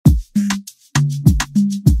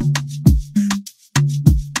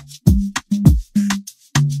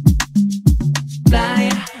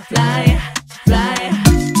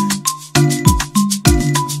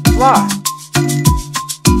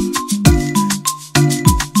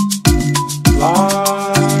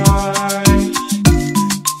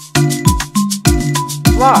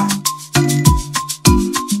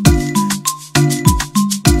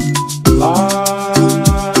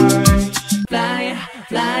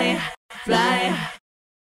fly, fly.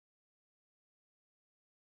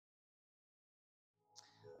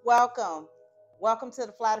 Welcome to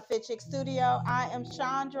the Fly to Fit Chick studio. I am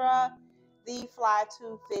Chandra, the Fly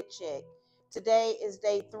to Fit Chick. Today is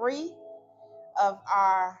day 3 of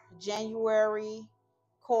our January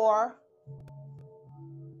core.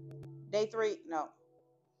 Day 3, no.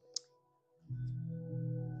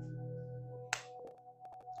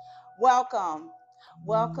 Welcome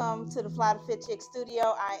to the Fly to Fit Chick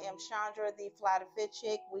studio. I am Chandra, the Fly to Fit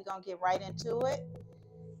Chick. We're going to get right into it.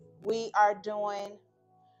 We are doing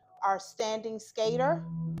our standing skater.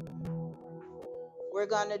 We're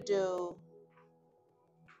going to do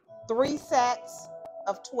 3 sets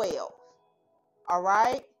of 12. All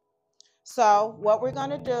right? So what we're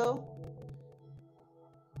going to do,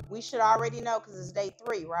 we should already know because it's day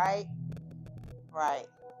 3, right? Right.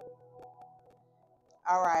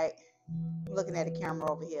 All right. I'm looking at the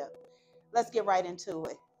camera over here. Let's get right into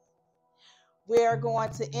it. We're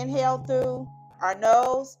going to inhale through our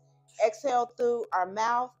nose, exhale through our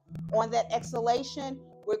mouth. On that exhalation,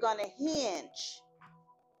 we're going to hinge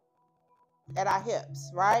at our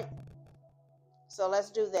hips, right? So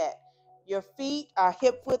let's do that. Your feet are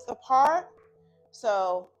hip width apart.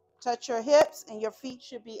 So touch your hips and your feet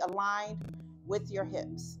should be aligned with your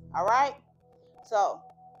hips. All right? So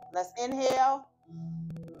let's inhale.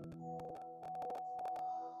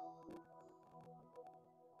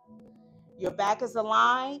 Your back is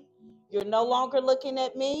aligned. You're no longer looking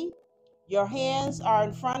at me. Your hands are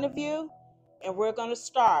in front of you. And we're going to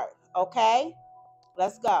start. Okay?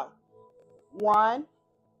 Let's go. 1,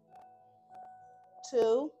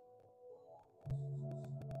 2,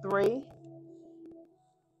 3,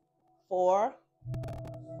 4,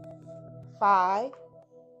 5,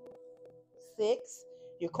 6.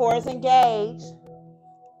 Your core is engaged.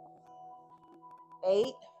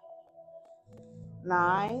 8,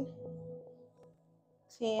 9,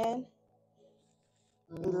 10,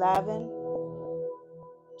 11,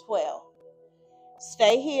 12.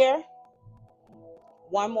 Stay here.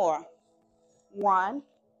 One more. 1,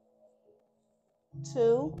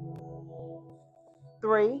 2,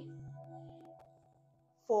 3,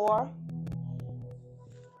 4,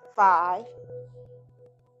 5,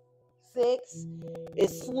 6.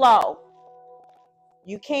 It's slow.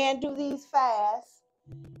 You can't do these fast.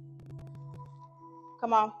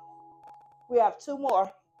 Come on. We have 2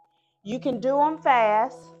 more. You can do them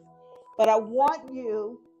fast, but I want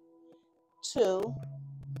you to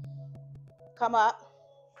come up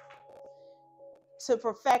to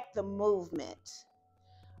perfect the movement.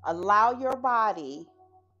 Allow your body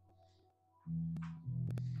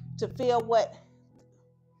to feel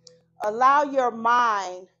allow your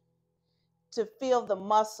mind to feel the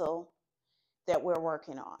muscle that we're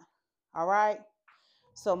working on. All right?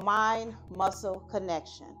 So mind-muscle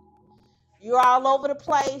connection. You're all over the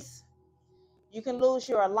place. You can lose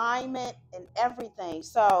your alignment and everything.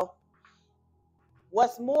 So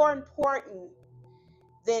what's more important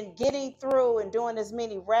than getting through and doing as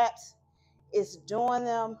many reps is doing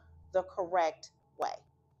them the correct way.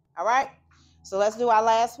 All right? So let's do our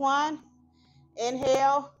last one.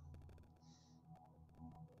 Inhale.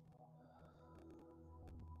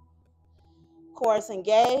 Core is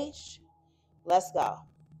engaged. Let's go.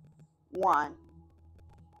 1,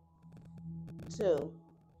 2,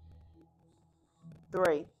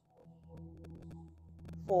 3,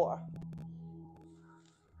 4,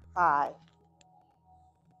 5,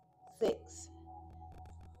 6,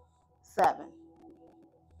 7,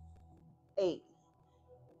 8,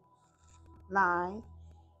 9,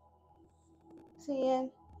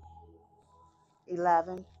 10,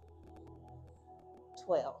 11,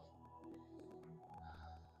 12.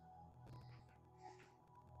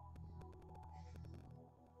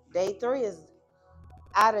 Day 3 is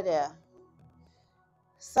out of there.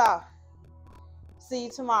 So, see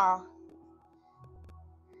you tomorrow.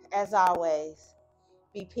 As always,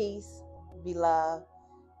 be peace, be love,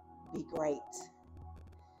 be great.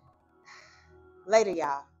 Later,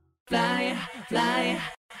 y'all. Fly, fly,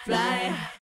 fly.